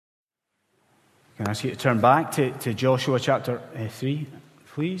Can I ask you to turn back to Joshua chapter 3,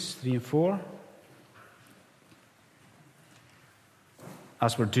 please, 3 and 4.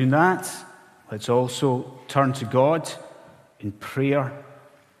 As we're doing that, let's also turn to God in prayer.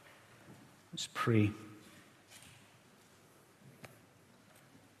 Let's pray.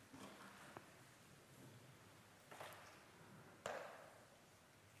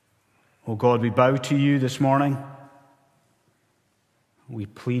 Oh God, we bow to you this morning. We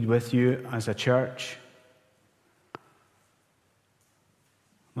plead with you as a church.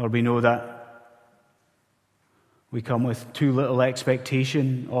 Lord, we know that we come with too little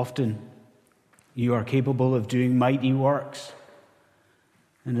expectation often. You are capable of doing mighty works.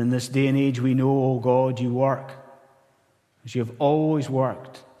 And in this day and age, we know, oh God, you work as you have always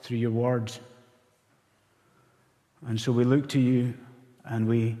worked through your word. And so we look to you and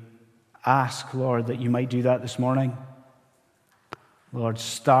we ask, Lord, that you might do that this morning. Lord,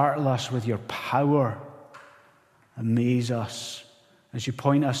 startle us with your power. Amaze us as you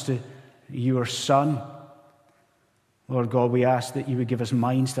point us to your Son. Lord God, we ask that you would give us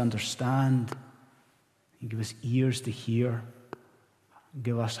minds to understand. You give us ears to hear.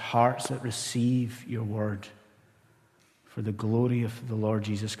 Give us hearts that receive your word for the glory of the Lord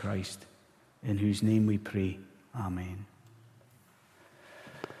Jesus Christ, in whose name we pray. Amen.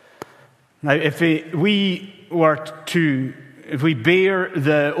 Now, if we bear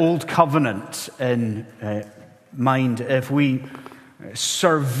the old covenant in mind, if we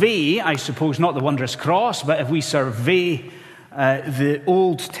survey, I suppose not the wondrous cross, but if we survey the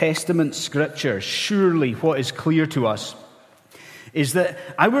Old Testament scriptures, surely what is clear to us is that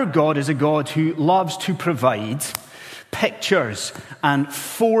our God is a God who loves to provide pictures and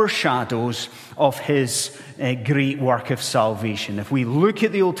foreshadows of his great work of salvation. If we look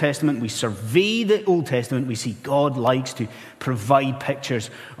at the Old Testament, we survey the Old Testament, we see God likes to provide pictures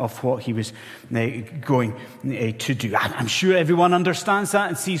of what he was going to do. I'm sure everyone understands that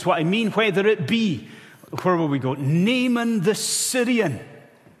and sees what I mean, whether it be, where will we go? Naaman the Syrian,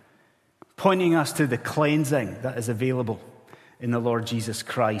 pointing us to the cleansing that is available in the Lord Jesus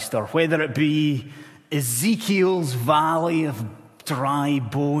Christ, or whether it be Ezekiel's valley of dry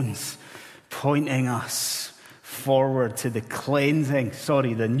bones, pointing us forward to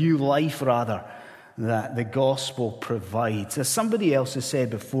the new life rather, that the gospel provides. As somebody else has said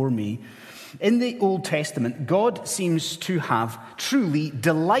before me, in the Old Testament, God seems to have truly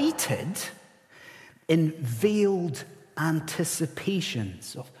delighted in veiled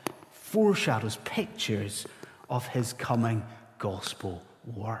anticipations of foreshadows, pictures of his coming gospel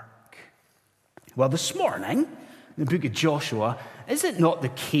work. Well, this morning, in the book of Joshua, is it not the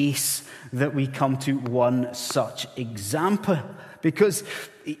case that we come to one such example? Because,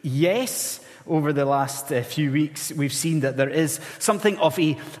 yes, over the last few weeks, we've seen that there is something of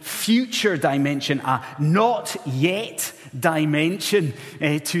a future dimension, a not yet dimension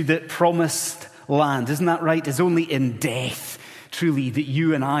to the promised land. Isn't that right? It's only in death, truly, that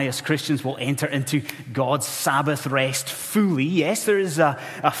you and I as Christians will enter into God's Sabbath rest fully. Yes, there is a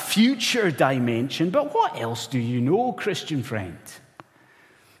future dimension, but what else do you know, Christian friend?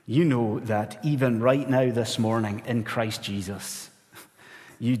 You know that even right now this morning in Christ Jesus,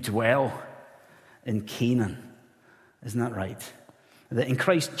 you dwell in Canaan. Isn't that right? That in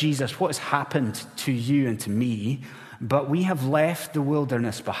Christ Jesus, what has happened to you and to me, but we have left the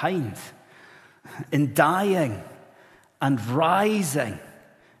wilderness behind. In dying and rising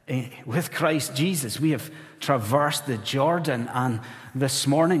with Christ Jesus, we have traversed the Jordan, and this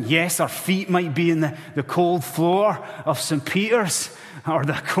morning, yes, our feet might be in the cold floor of St.Peter's or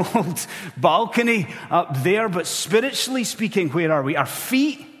the cold balcony up there, but spiritually speaking, where are we? Our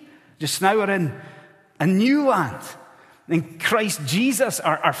feet just now are in a new land. In Christ Jesus,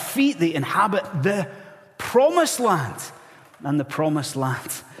 our feet, they inhabit the promised land, and the promised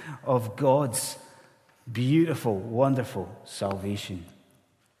land of God's beautiful, wonderful salvation.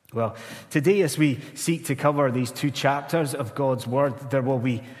 Well, today as we seek to cover these two chapters of God's Word, there will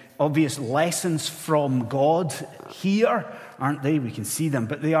be obvious lessons from God here, aren't they? We can see them.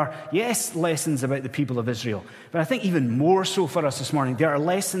 But they are, yes, lessons about the people of Israel. But I think even more so for us this morning, there are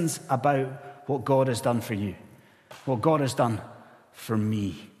lessons about what God has done for you, what God has done for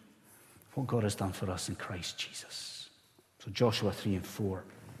me, what God has done for us in Christ Jesus. So Joshua 3 and 4.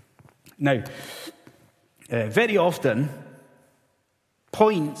 Now, very often,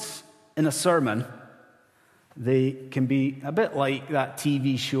 points in a sermon, they can be a bit like that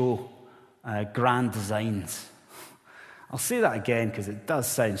TV show, Grand Designs. I'll say that again because it does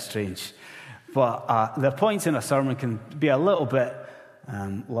sound strange. But the points in a sermon can be a little bit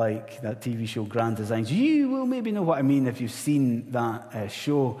like that TV show Grand Designs. You will maybe know what I mean if you've seen that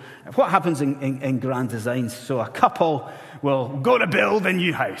show. What happens in Grand Designs? So a couple will go to build a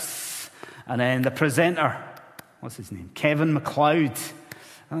new house. And then the presenter, what's his name? Kevin MacLeod.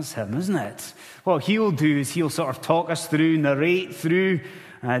 That's him, isn't it? What he'll do is he'll sort of talk us through, narrate through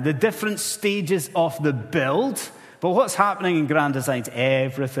the different stages of the build. But what's happening in Grand Designs?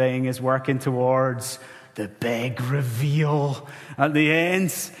 Everything is working towards the big reveal at the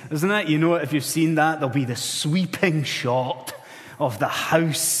end, isn't it? You know, if you've seen that, there'll be the sweeping shot of the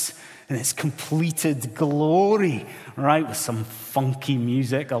house in its completed glory, right? With some funky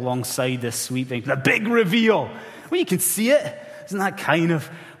music alongside the sweeping, the big reveal. Well, you can see it. Isn't that kind of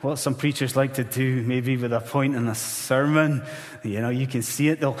what some preachers like to do, maybe with a point in a sermon? You know, you can see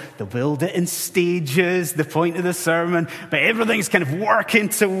it. They'll build it in stages, the point of the sermon, but everything's kind of working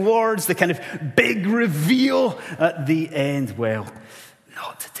towards the kind of big reveal at the end. Well,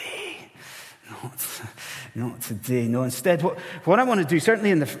 not today. Not today. No, instead, what I want to do,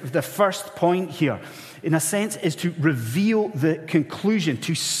 certainly in the first point here, in a sense, is to reveal the conclusion,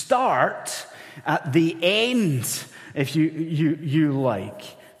 to start at the end, if you like,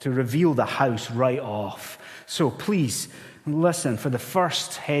 to reveal the house right off. So please, listen, for the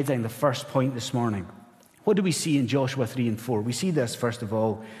first heading, the first point this morning, what do we see in Joshua 3 and 4? We see this, first of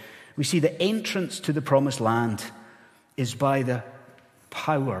all. We see the entrance to the promised land is by the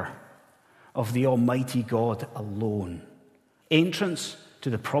power of the Almighty God alone. Entrance to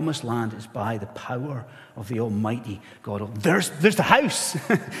the promised land is by the power of the Almighty God. There's the house.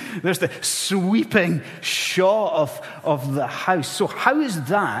 There's the sweeping shot of the house. So how is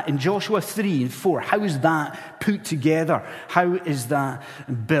that, in Joshua 3 and 4, how is that put together? How is that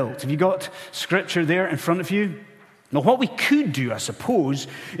built? Have you got scripture there in front of you? Now, what we could do, I suppose,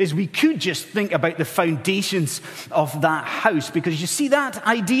 is we could just think about the foundations of that house. Because you see that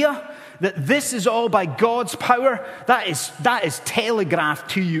idea? That this is all by God's power, that is telegraphed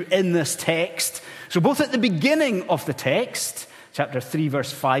to you in this text. So both at the beginning of the text, chapter 3,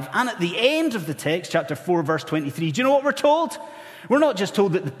 verse 5, and at the end of the text, chapter 4, verse 23, do you know what we're told? We're not just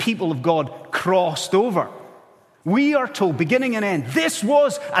told that the people of God crossed over. We are told, beginning and end, this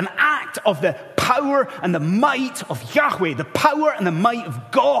was an act of the power and the might of Yahweh, the power and the might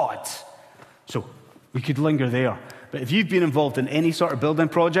of God. So we could linger there. But if you've been involved in any sort of building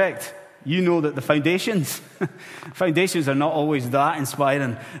project, you know that the foundations are not always that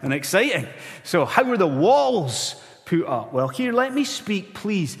inspiring and exciting. So how were the walls put up? Well, here, let me speak,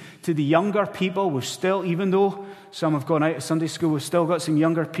 please, to the younger people. We've still, even though some have gone out of Sunday school, we've still got some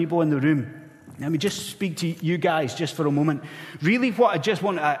younger people in the room. Let me just speak to you guys just for a moment. Really, what I just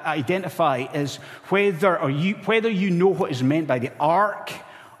want to identify is whether you know what is meant by the Ark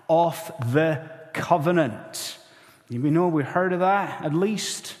of the Covenant. We know, we heard of that, at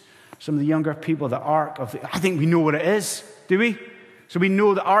least. Some of the younger people, the Ark of the... I think we know what it is, do we? So we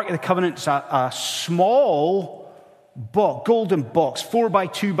know the Ark of the Covenant is a small box, golden box, 4 by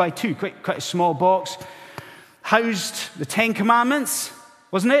 2 by 2, quite a small box. Housed the Ten Commandments,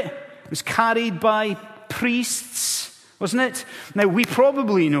 wasn't it? It was carried by priests, wasn't it? Now, we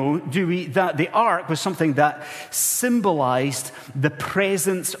probably know, do we, that the Ark was something that symbolized the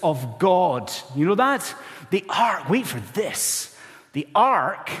presence of God. You know that? The Ark, wait for this. The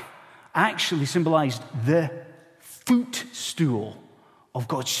Ark actually symbolized the footstool of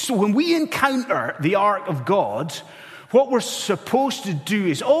God. So when we encounter the Ark of God, what we're supposed to do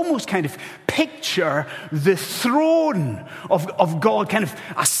is almost kind of picture the throne of God kind of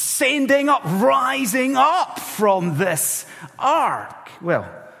ascending up, rising up from this ark.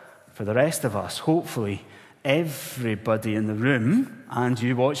 Well, for the rest of us, hopefully, everybody in the room and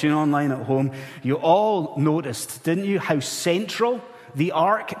you watching online at home, you all noticed, didn't you, how central the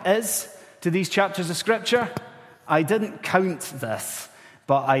ark is to these chapters of Scripture? I didn't count this,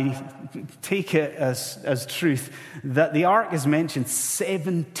 but I take it as truth that the ark is mentioned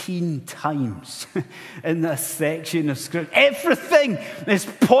 17 times in this section of Scripture. Everything is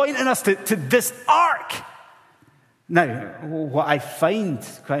pointing us to this ark. Now, what I find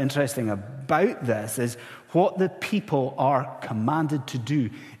quite interesting about this is what the people are commanded to do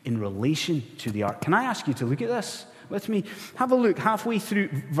in relation to the ark. Can I ask you to look at this with me? Have a look halfway through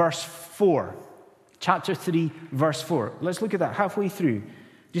verse 4. Chapter 3, verse 4. Let's look at that halfway through.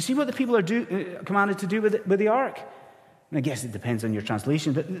 Do you see what the people are commanded to do with the ark? And I guess it depends on your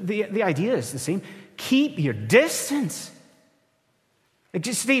translation, but the idea is the same. Keep your distance. Like,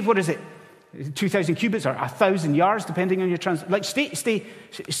 Steve, what is it? 2,000 cubits or 1,000 yards, depending on your translation. Like,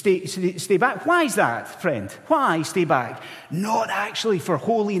 stay back. Why is that, friend? Why stay back? Not actually for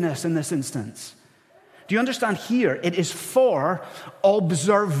holiness in this instance. Do you understand here? It is for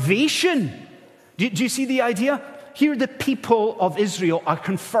observation. Do you see the idea? Here the people of Israel are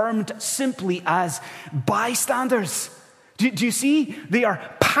confirmed simply as bystanders. Do you see? They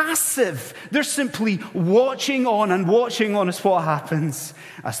are passive. They're simply watching on as what happens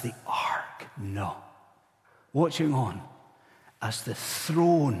as the ark. No. Watching on as the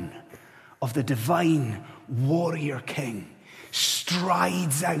throne of the divine warrior king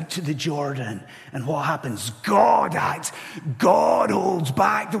strides out to the Jordan. And what happens? God acts. God holds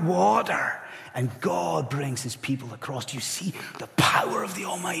back the water. And God brings his people across. Do you see the power of the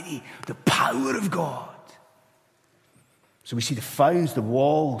Almighty? The power of God. So we see the founds, the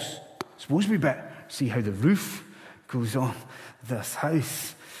walls. Suppose we better see how the roof goes on this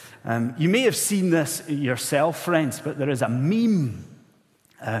house. You may have seen this yourself, friends, but there is a meme,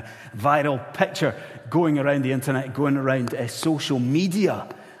 a viral picture going around the internet, going around social media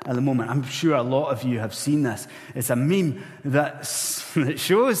at the moment. I'm sure a lot of you have seen this. It's a meme that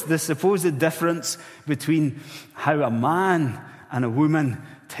shows the supposed difference between how a man and a woman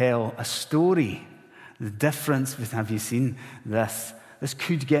tell a story. The difference with, have you seen this? This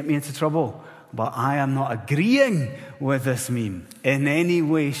could get me into trouble, but I am not agreeing with this meme in any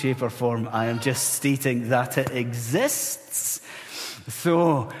way, shape, or form. I am just stating that it exists.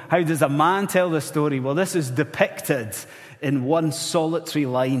 So, how does a man tell the story? Well, this is depicted in one solitary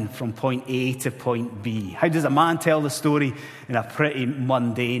line from point A to point B. How does a man tell the story? In a pretty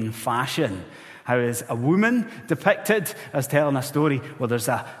mundane fashion. How is a woman depicted as telling a story? Well, there's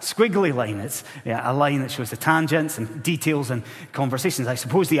a squiggly line. It's a line that shows the tangents and details and conversations. I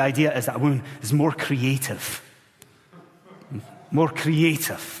suppose the idea is that a woman is more creative. More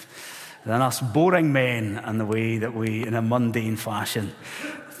creative than us boring men and the way that we, in a mundane fashion,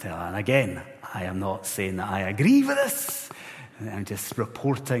 tell. And again, I am not saying that I agree with this. I'm just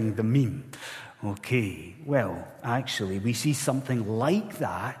reporting the meme. Okay, well, actually, we see something like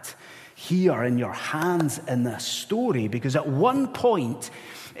that here in your hands in this story, because at one point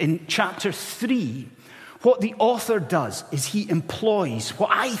in chapter 3, what the author does is he employs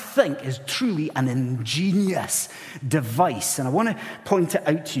what I think is truly an ingenious device. And I want to point it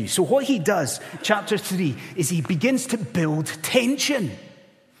out to you. So what he does, chapter 3, is he begins to build tension.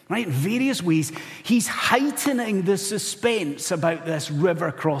 Right? In various ways, he's heightening the suspense about this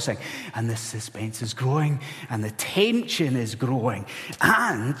river crossing. And the suspense is growing, and the tension is growing.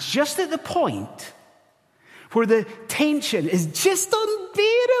 And just at the point where the tension is just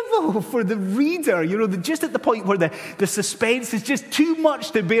unbearable for the reader, just at the point where the suspense is just too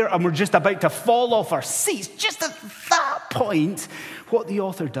much to bear and we're just about to fall off our seats, just at that point, what the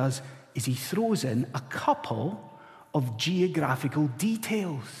author does is he throws in a couple of geographical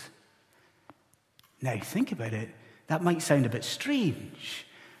details. Now, think about it. That might sound a bit strange,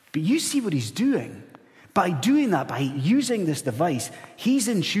 but you see what he's doing. By doing that, by using this device, he's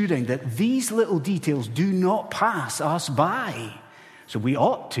ensuring that these little details do not pass us by. So we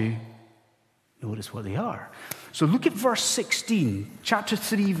ought to notice what they are. So look at verse 16, chapter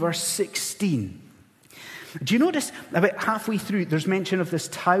 3, verse 16. Do you notice about halfway through, there's mention of this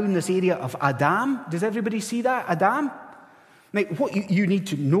town, this area of Adam? Does everybody see that? Adam? Now, what you need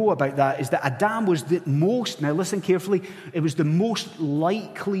to know about that is that Adam was the most, now listen carefully, it was the most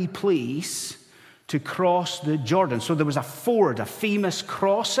likely place to cross the Jordan. So there was a ford, a famous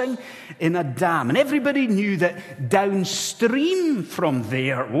crossing in Adam. And everybody knew that downstream from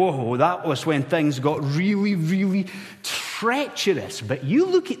there, whoa, that was when things got really, really treacherous. But you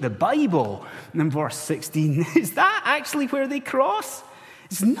look at the Bible in verse 16, is that actually where they cross?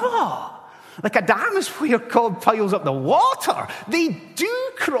 It's not. Like Adam is where God piles up the water. They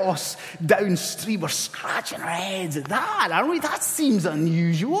do cross downstream. We're scratching our heads at that, aren't we? That seems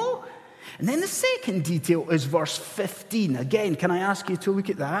unusual. And then the second detail is verse 15. Again, can I ask you to look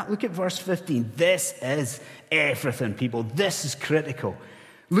at that? Look at verse 15. This is everything, people. This is critical.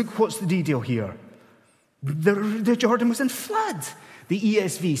 Look, what's the detail here? The Jordan was in flood. The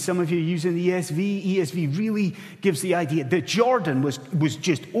ESV, some of you are using the ESV really gives the idea the Jordan was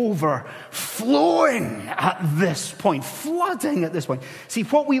just overflowing at this point, flooding at this point. See,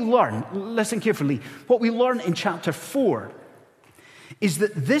 what we learn, listen carefully, what we learn in chapter 4 is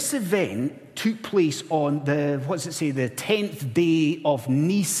that this event took place on the 10th day of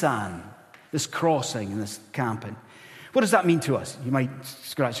Nisan, this crossing and this camping. What does that mean to us? You might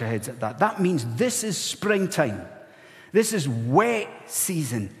scratch your heads at that. That means this is springtime. This is wet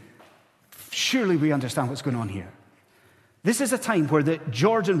season. Surely we understand what's going on here. This is a time where the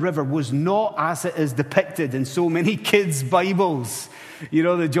Jordan River was not as it is depicted in so many kids' Bibles. You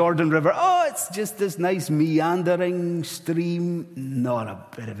know, the Jordan River, it's just this nice meandering stream. Not a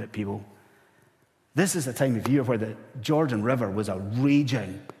bit of it, people. This is a time of year where the Jordan River was a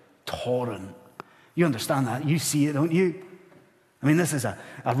raging torrent. You understand that? You see it, don't you? I mean, this is a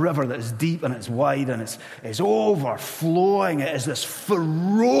river that is deep and it's wide and it's overflowing. It is this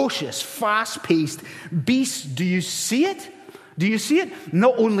ferocious, fast-paced beast. Do you see it? Do you see it?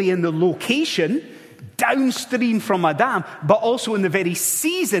 Not only in the location, downstream from a dam, but also in the very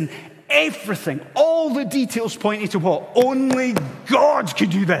season. Everything, all the details pointing to what? Only God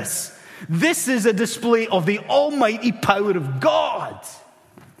could do this. This is a display of the almighty power of God.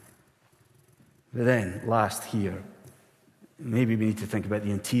 But then, last here, maybe we need to think about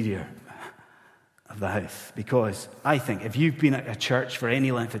the interior of the house. Because I think if you've been at a church for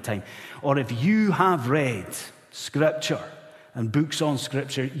any length of time, or if you have read Scripture and books on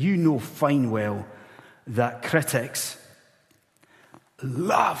Scripture, you know fine well that critics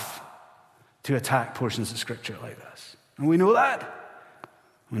love to attack portions of Scripture like this. And we know that.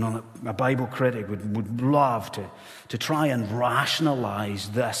 We know that a Bible critic would love to try and rationalize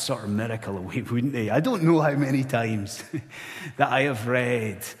this sort of miracle away, wouldn't they? I don't know how many times that I have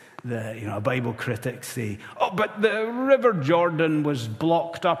read a Bible critic say, but the River Jordan was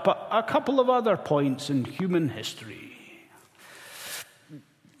blocked up at a couple of other points in human history.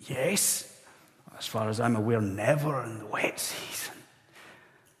 Yes, as far as I'm aware, never in the wet season.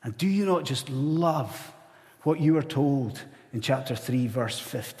 And do you not just love what you are told in chapter 3, verse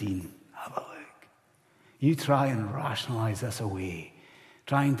 15? Have a look. You try and rationalize this away.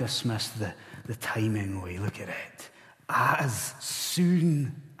 Try and dismiss the timing away. Look at it. As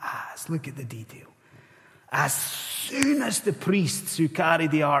soon as, look at the detail. As soon as the priests who carried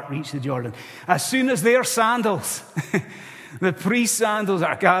the ark reached the Jordan, as soon as their sandals, the priest's sandals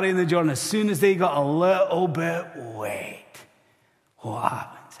are carrying the Jordan, as soon as they got a little bit wet, what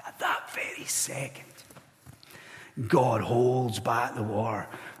happens? At that very second, God holds back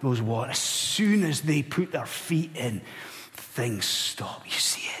those waters. As soon as they put their feet in, things stop. You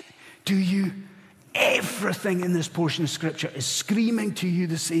see it? Do you? Everything in this portion of Scripture is screaming to you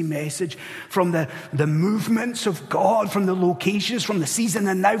the same message, from the movements of God, from the locations, from the season,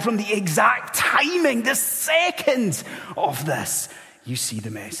 and now from the exact timing, the second of this. You see the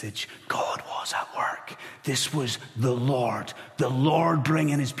message. God was at work. This was the Lord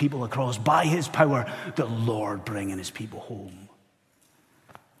bringing his people across by his power, the Lord bringing his people home.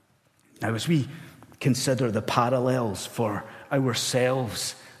 Now, as we consider the parallels for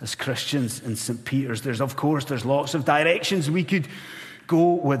ourselves as Christians in St. Peter's, there's lots of directions we could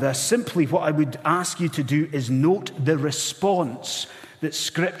go with this. Simply, what I would ask you to do is note the response that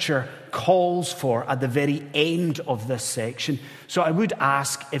Scripture calls for at the very end of this section. So I would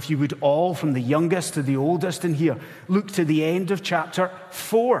ask if you would all, from the youngest to the oldest in here, look to the end of chapter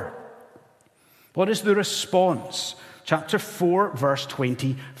 4. What is the response? Chapter 4, verse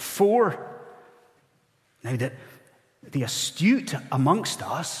 24. Now, that the astute amongst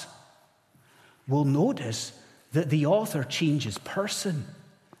us will notice that the author changes person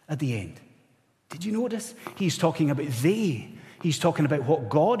at the end. Did you notice? He's talking about they. He's talking about what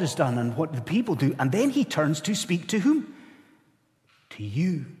God has done and what the people do. And then he turns to speak to whom? To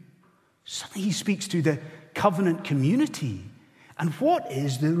you. Suddenly he speaks to the covenant community. And what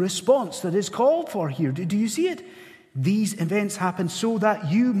is the response that is called for here? Do you see it? These events happen so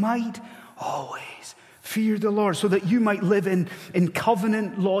that you might always fear the Lord, so that you might live in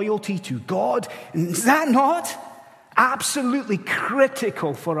covenant loyalty to God. And is that not absolutely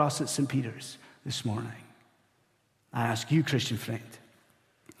critical for us at St. Peter's this morning? I ask you, Christian friend,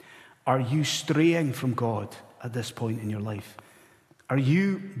 are you straying from God at this point in your life? Are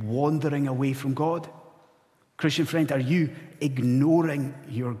you wandering away from God? Christian friend, are you ignoring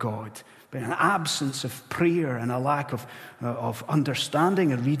your God? By an absence of prayer and a lack of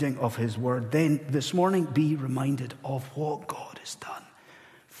understanding and reading of his word, then this morning be reminded of what God has done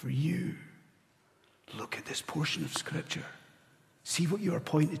for you. Look at this portion of Scripture. See what you are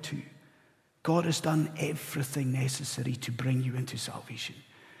pointed to. God has done everything necessary to bring you into salvation.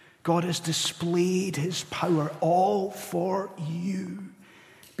 God has displayed his power all for you.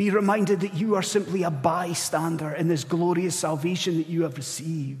 Be reminded that you are simply a bystander in this glorious salvation that you have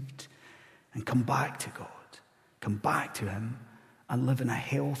received. And come back to God. Come back to him and live in a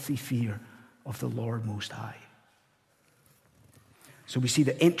healthy fear of the Lord Most High. So we see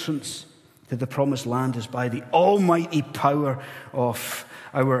the entrance to the promised land is by the almighty power of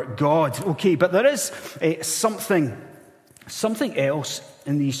our God. Okay, but there is something else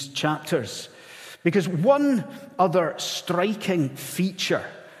in these chapters. Because one other striking feature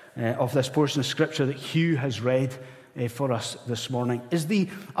of this portion of Scripture that Hugh has read for us this morning is the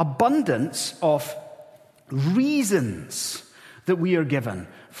abundance of reasons that we are given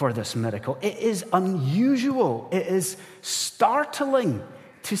for this miracle. It is unusual. It is startling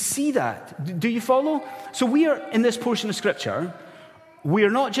to see that. Do you follow? So we are, in this portion of Scripture, we are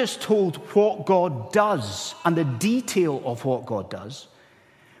not just told what God does and the detail of what God does,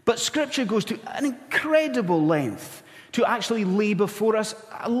 but Scripture goes to an incredible length to actually lay before us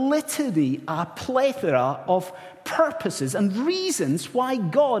a litany, a plethora of purposes and reasons why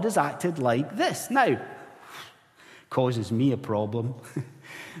God has acted like this. Now, causes me a problem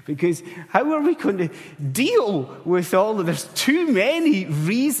because how are we going to deal with all of this? Too many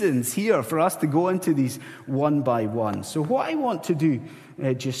reasons here for us to go into these one by one. So what I want to do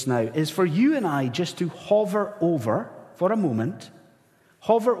just now is for you and I just to hover over, for a moment,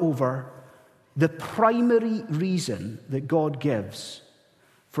 the primary reason that God gives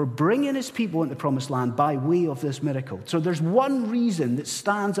for bringing his people into the promised land by way of this miracle. So there's one reason that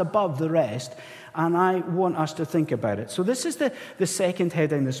stands above the rest, and I want us to think about it. So this is the second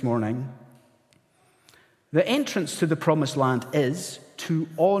heading this morning. The entrance to the promised land is to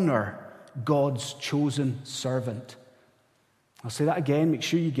honor God's chosen servant. I'll say that again, make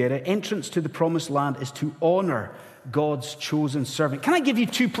sure you get it. Entrance to the promised land is to honor God's chosen servant. Can I give you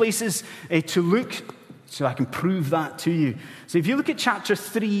two places to look so I can prove that to you? So if you look at chapter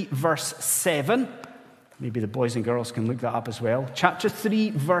 3, verse 7, maybe the boys and girls can look that up as well. Chapter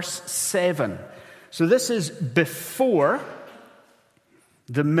 3, verse 7. So this is before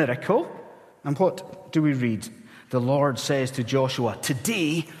the miracle. And what do we read? The Lord says to Joshua,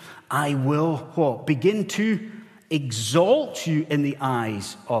 "Today I will," what? "Begin to exalt you in the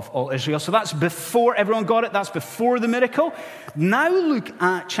eyes of all Israel." So that's before. Everyone got it? That's before the miracle. Now look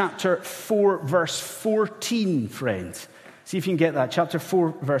at chapter 4, verse 14, friends. See if you can get that. Chapter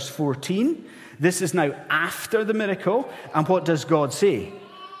 4, verse 14. This is now after the miracle. And what does God say?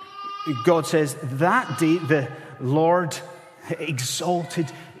 God says, "That day the Lord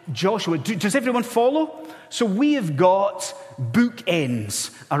exalted Joshua." Does everyone follow? So we have got bookends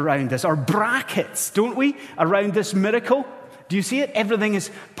around this, or brackets, don't we, around this miracle? Do you see it? Everything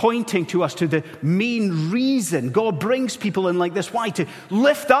is pointing to us to the main reason God brings people in like this. Why? To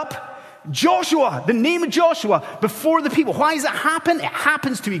lift up Joshua, the name of Joshua, before the people. Why does it happen? It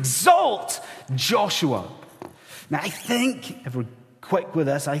happens to exalt Joshua. Now, I think, if we're quick with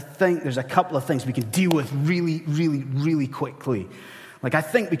this, I think there's a couple of things we can deal with really, really, really quickly. Like, I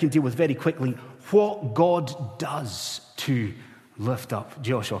think we can deal with very quickly what God does to lift up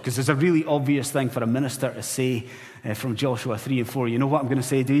Joshua. Because there's a really obvious thing for a minister to say from Joshua 3 and 4. You know what I'm going to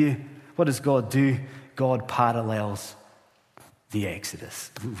say, do you? What does God do? God parallels the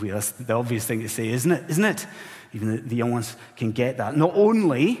Exodus. That's the obvious thing to say, isn't it? Isn't it? Even the young ones can get that. Not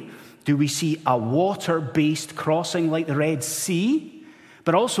only do we see a water-based crossing like the Red Sea,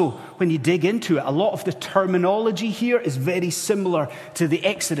 but also, when you dig into it, a lot of the terminology here is very similar to the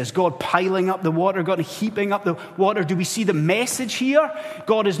Exodus. God piling up the water, God heaping up the water. Do we see the message here?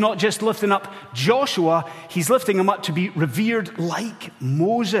 God is not just lifting up Joshua, he's lifting him up to be revered like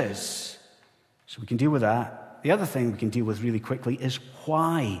Moses. So we can deal with that. The other thing we can deal with really quickly is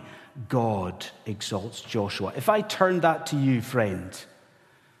why God exalts Joshua. If I turned that to you, friend,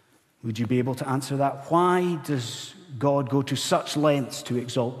 would you be able to answer that? Why does God go to such lengths to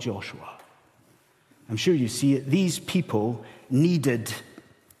exalt Joshua? I'm sure you see it. These people needed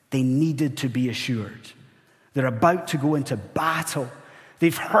to be assured. They're about to go into battle.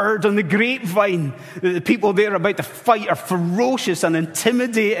 They've heard on the grapevine that the people they're about to fight are ferocious and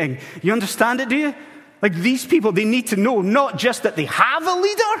intimidating. You understand it, do you? Like, these people, they need to know not just that they have a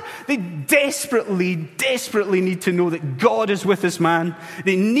leader, they desperately, desperately need to know that God is with this man.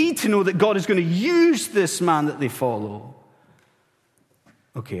 They need to know that God is going to use this man that they follow.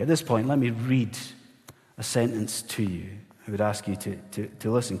 Okay, at this point, let me read a sentence to you. I would ask you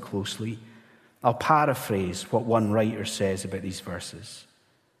to listen closely. I'll paraphrase what one writer says about these verses.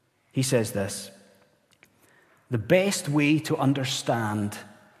 He says this: "The best way to understand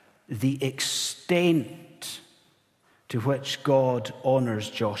the extent to which God honors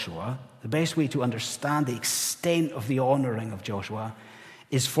Joshua, the best way to understand the extent of the honoring of Joshua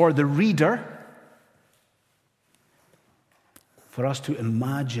is for the reader, for us to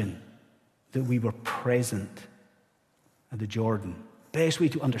imagine that we were present at the Jordan. Best way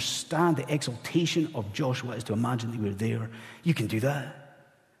to understand the exaltation of Joshua is to imagine that we were there. You can do that.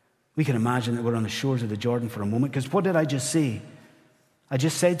 We can imagine that we're on the shores of the Jordan for a moment, because what did I just say? I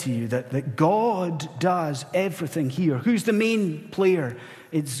just said to you that God does everything here. Who's the main player?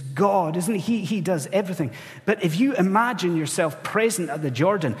 It's God, isn't it? He does everything. But if you imagine yourself present at the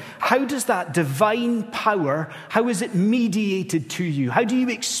Jordan, how does that divine power, how is it mediated to you? How do you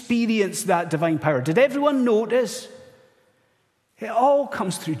experience that divine power? Did everyone notice It all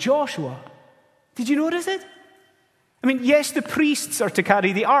comes through Joshua. Did you notice it? I mean, yes, the priests are to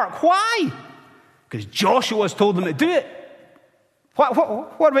carry the ark. Why? Because Joshua's told them to do it. What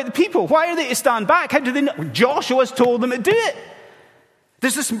about the people? Why are they to stand back? How do they know? Joshua's told them to do it.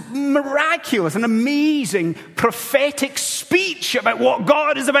 There's this miraculous and amazing prophetic speech about what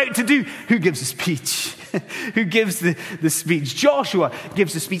God is about to do. Who gives the speech? Who gives the speech? Joshua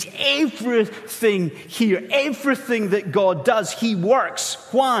gives the speech. Everything here, everything that God does, he works.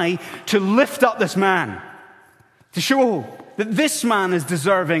 Why? To lift up this man. To show that this man is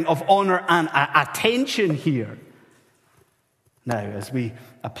deserving of honor and attention here. Now, as we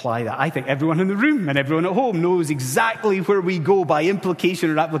apply that, I think everyone in the room and everyone at home knows exactly where we go by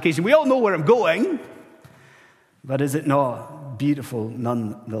implication or application. We all know where I'm going. But is it not beautiful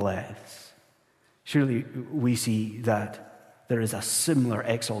nonetheless? Surely we see that there is a similar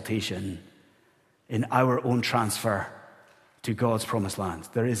exaltation in our own transfer to God's promised land.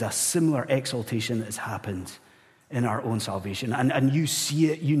 There is a similar exaltation that has happened in our own salvation. And you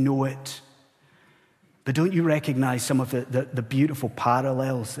see it, you know it. But don't you recognize some of the beautiful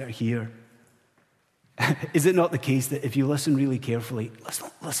parallels that are here? Is it not the case that if you listen really carefully,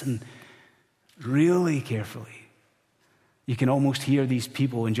 listen really carefully, you can almost hear these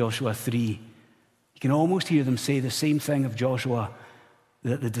people in Joshua 3. You can almost hear them say the same thing of Joshua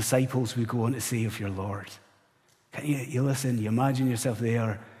that the disciples would go on to say of your Lord. Can you listen, you imagine yourself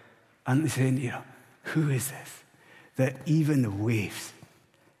there, and they're saying, who is this? That even the waves,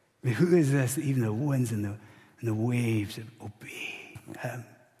 who is this that even the winds and the waves obey him?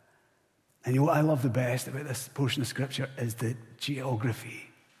 And what I love the best about this portion of Scripture is the geography.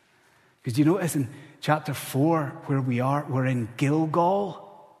 Because you notice in chapter 4 where we are, we're in Gilgal,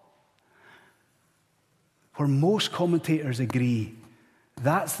 where most commentators agree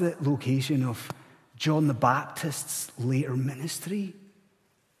that's the location of John the Baptist's later ministry.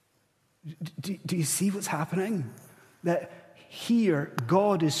 Do you see what's happening? That here,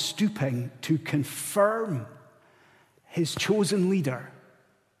 God is stooping to confirm his chosen leader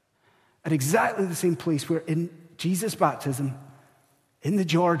at exactly the same place where in Jesus' baptism, in the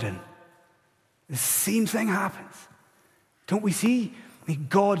Jordan, the same thing happens. Don't we see?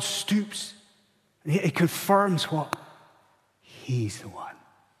 God stoops and he confirms what? He's the one.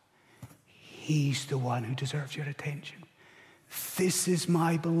 He's the one who deserves your attention. This is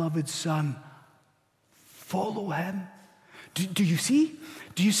my beloved Son. Follow him. Do you see?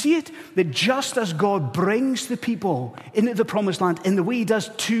 Do you see it? That just as God brings the people into the promised land in the way he does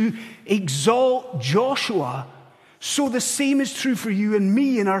to exalt Joshua, so the same is true for you and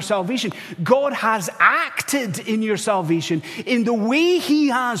me in our salvation. God has acted in your salvation in the way he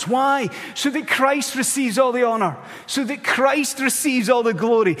has. Why? So that Christ receives all the honor. So that Christ receives all the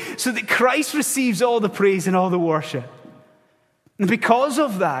glory. So that Christ receives all the praise and all the worship. And because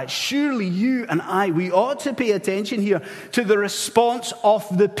of that, surely you and I, we ought to pay attention here to the response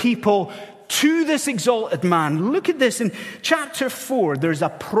of the people to this exalted man. Look at this in chapter 4. There's a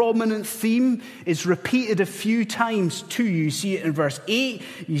prominent theme. It's repeated a few times too. You see it in verse 8.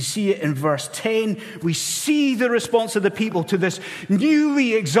 You see it in verse 10. We see the response of the people to this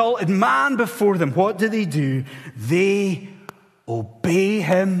newly exalted man before them. What do? They obey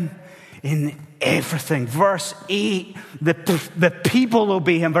him in everything. Verse 8, the people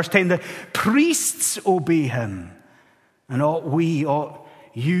obey him. Verse 10, the priests obey him. And ought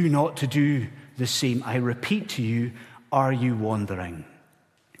you not to do the same? I repeat to you, are you wandering?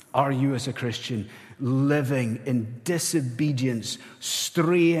 Are you as a Christian living in disobedience,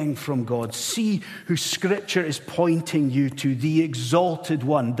 straying from God? See who Scripture is pointing you to, the exalted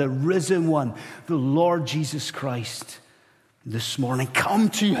one, the risen one, the Lord Jesus Christ. This morning, come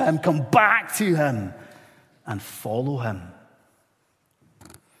to him, come back to him, and follow him.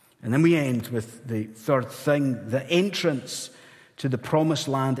 And then we end with the third thing. The entrance to the promised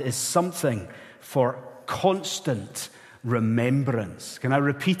land is something for constant remembrance. Can I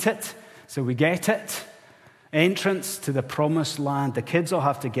repeat it so we get it? Entrance to the promised land. The kids will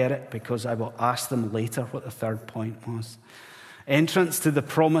have to get it because I will ask them later what the third point was. Entrance to the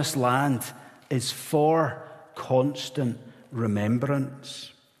promised land is for constant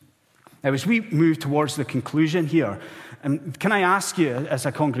remembrance. Now, as we move towards the conclusion here, can I ask you as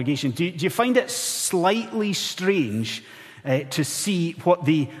a congregation, do you find it slightly strange to see what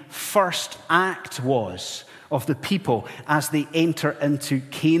the first act was of the people as they enter into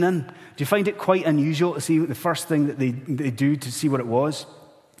Canaan? Do you find it quite unusual to see the first thing that they do, to see what it was?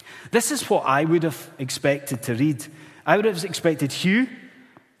 This is what I would have expected to read. I would have expected Hugh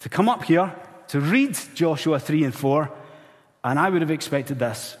to come up here to read Joshua 3 and 4, and I would have expected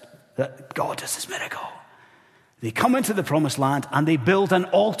this, that God does this miracle. They come into the promised land and they build an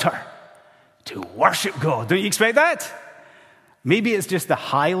altar to worship God. Don't you expect that? Maybe it's just the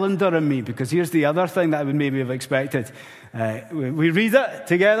Highlander in me, because here's the other thing that I would maybe have expected. We read it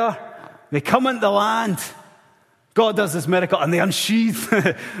together. They come into the land. God does this miracle, and they unsheath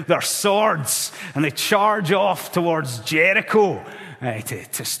their swords, and they charge off towards Jericho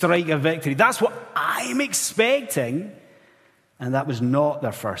to strike a victory. That's what I'm expecting, and that was not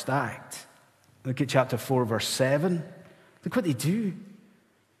their first act. Look at chapter 4, verse 7. Look what they do.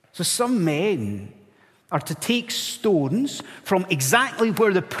 So some men are to take stones from exactly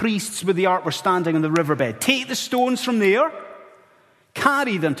where the priests with the ark were standing on the riverbed. Take the stones from there,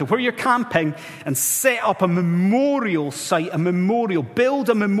 carry them to where you're camping, and set up a memorial site, build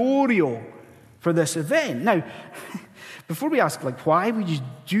a memorial for this event. Now, before we ask, why would you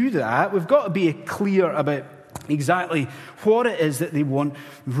do that, we've got to be clear about exactly what it is that they want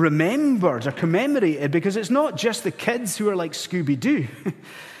remembered or commemorated, because it's not just the kids who are like Scooby-Doo.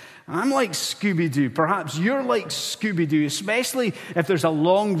 I'm like Scooby-Doo. Perhaps you're like Scooby-Doo, especially if there's a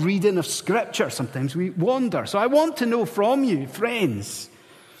long reading of Scripture. Sometimes we wander. So I want to know from you, friends,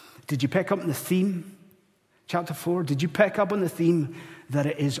 did you pick up on the theme? Chapter 4, did you pick up on the theme that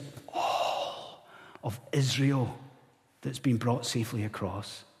it is all of Israel that's been brought safely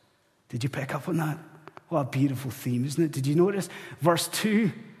across? Did you pick up on that? What a beautiful theme, isn't it? Did you notice? Verse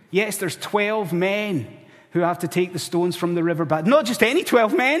 2, yes, there's 12 men who have to take the stones from the riverbed. Not just any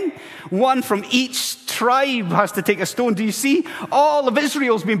 12 men. One from each tribe has to take a stone. Do you see? All of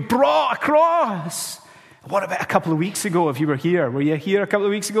Israel's been brought across. What about a couple of weeks ago, if you were here? Were you here a couple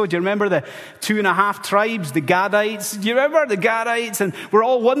of weeks ago? Do you remember the 2.5 tribes, the Gadites? Do you remember the Gadites? And we're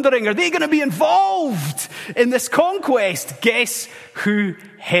all wondering, are they going to be involved in this conquest? Guess who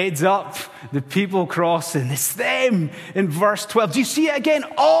heads up the people crossing? It's them in verse 12. Do you see it again?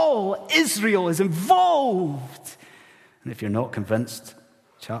 All Israel is involved. And if you're not convinced,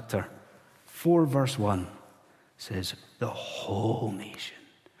 chapter 4, verse 1 says, the whole nation,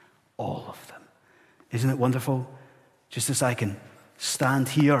 all of them. Isn't it wonderful? Just as I can stand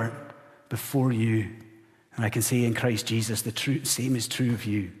here before you and I can say in Christ Jesus, the same is true of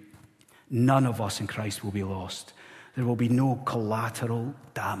you. None of us in Christ will be lost. There will be no collateral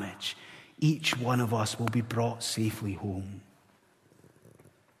damage. Each one of us will be brought safely home.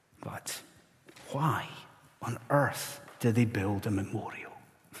 But why on earth did they build a memorial?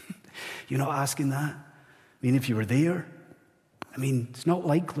 You're not asking that? I mean, if you were there, it's not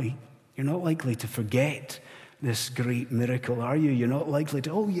likely. You're not likely to forget this great miracle, are you? You're not likely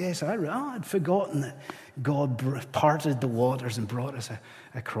to, oh yes, I'd forgotten that God parted the waters and brought us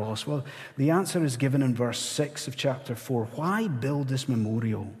across. Well, the answer is given in verse 6 of chapter 4. Why build this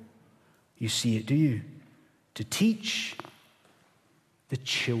memorial? You see it, do you? To teach the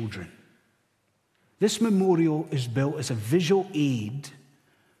children. This memorial is built as a visual aid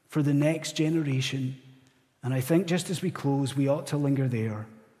for the next generation. And I think just as we close, we ought to linger there.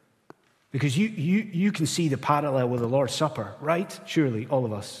 Because you can see the parallel with the Lord's Supper, right? Surely, all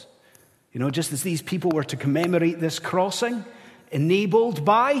of us. Just as these people were to commemorate this crossing, enabled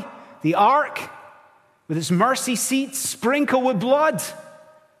by the ark, with its mercy seats sprinkled with blood,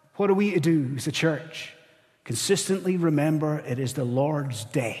 what are we to do as a church? Consistently remember it is the Lord's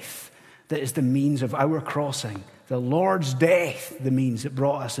death that is the means of our crossing. The Lord's death, the means that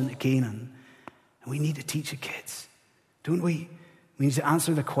brought us into Canaan. And we need to teach the kids, don't we? We need to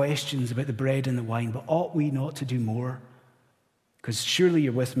answer the questions about the bread and the wine, but ought we not to do more? Because surely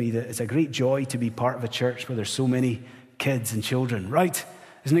you're with me that it's a great joy to be part of a church where there's so many kids and children, right?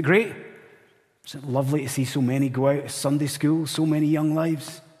 Isn't it great? Isn't it lovely to see so many go out of Sunday school, so many young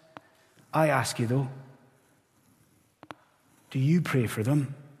lives? I ask you though, do you pray for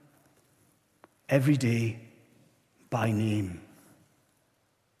them every day by name?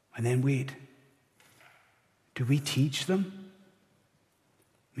 And then wait, do we teach them?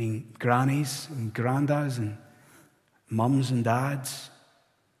 Grannies and granddads and mums and dads,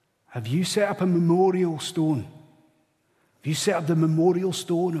 have you set up a memorial stone? Have you set up the memorial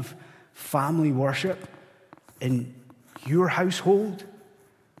stone of family worship in your household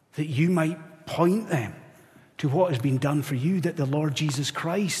that you might point them to what has been done for you, that the Lord Jesus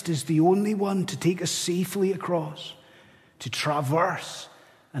Christ is the only one to take us safely across, to traverse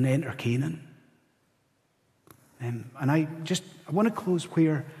and enter Canaan? And I want to close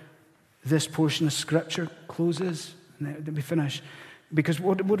where this portion of Scripture closes. And then we finish. Because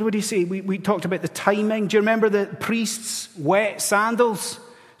what would he say? We talked about the timing. Do you remember the priest's wet sandals? Do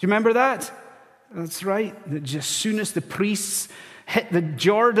you remember that? That's right. That as soon as the priests hit the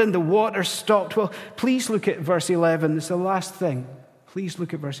Jordan, the water stopped. Well, please look at verse 11. It's the last thing. Please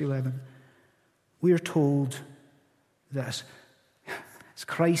look at verse 11. We are told that as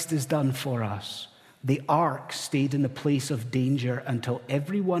Christ has done for us, the ark stayed in the place of danger until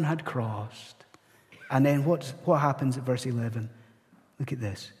everyone had crossed. And then what happens at verse 11? Look at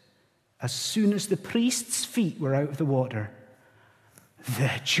this. As soon as the priest's feet were out of the water,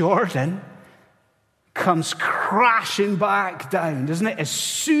 the Jordan comes crashing back down, doesn't it? As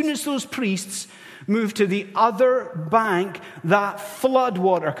soon as those priests move to the other bank, that flood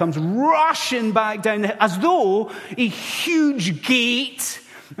water comes rushing back down, as though a huge gate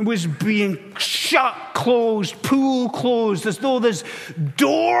was being shut, closed, pool closed, as though this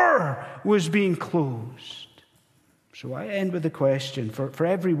door was being closed. So I end with a question for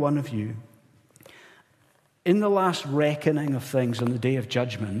every one of you. In the last reckoning of things on the day of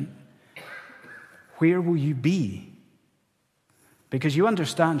judgment, where will you be? Because you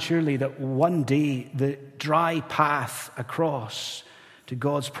understand surely that one day the dry path across to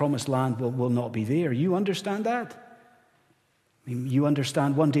God's promised land will not be there. You understand that? I mean, you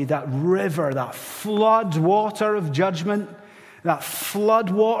understand one day that river, that flood water of judgment, that flood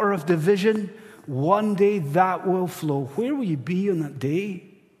water of division, one day that will flow. Where will you be on that day?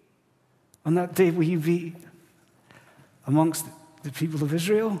 On that day, will you be amongst the people of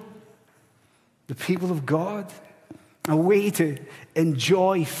Israel? The people of God? A way to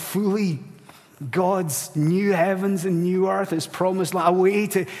enjoy fully God's new heavens and new earth, His promised land, a way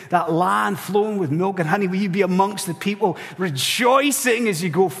to that land flowing with milk and honey. Will you be amongst the people rejoicing as you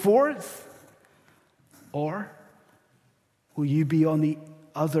go forth? Or will you be on the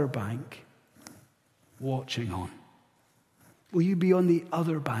other bank watching on? Will you be on the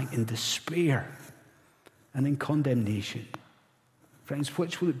other bank in despair and in condemnation? Friends,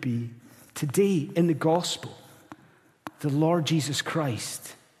 which will it be? Today in the gospel, the Lord Jesus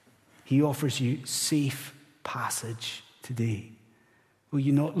Christ, He offers you safe passage today. Will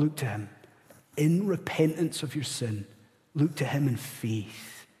you not look to Him in repentance of your sin? Look to Him in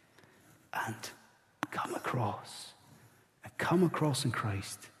faith and come across. And come across in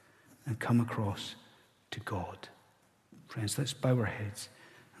Christ and come across to God. Friends, let's bow our heads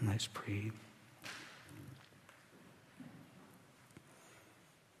and let's pray.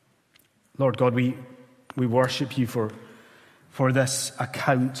 Lord God, we worship you for this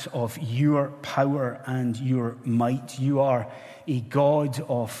account of your power and your might. You are a God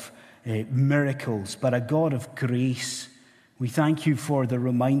of miracles, but a God of grace. We thank you for the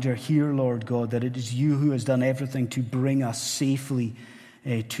reminder here, Lord God, that it is you who has done everything to bring us safely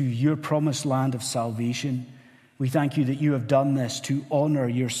to your promised land of salvation. We thank you that you have done this to honor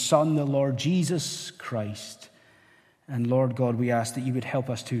your Son, the Lord Jesus Christ. And Lord God, we ask that you would help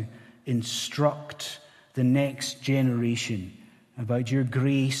us to instruct the next generation about your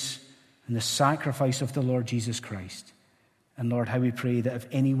grace and the sacrifice of the Lord Jesus Christ. And Lord, how we pray that if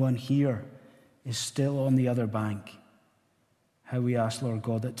anyone here is still on the other bank, how we ask, Lord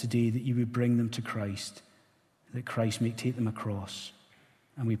God, that today that you would bring them to Christ, that Christ may take them across.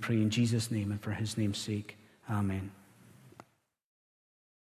 And we pray in Jesus' name and for his name's sake. Amen.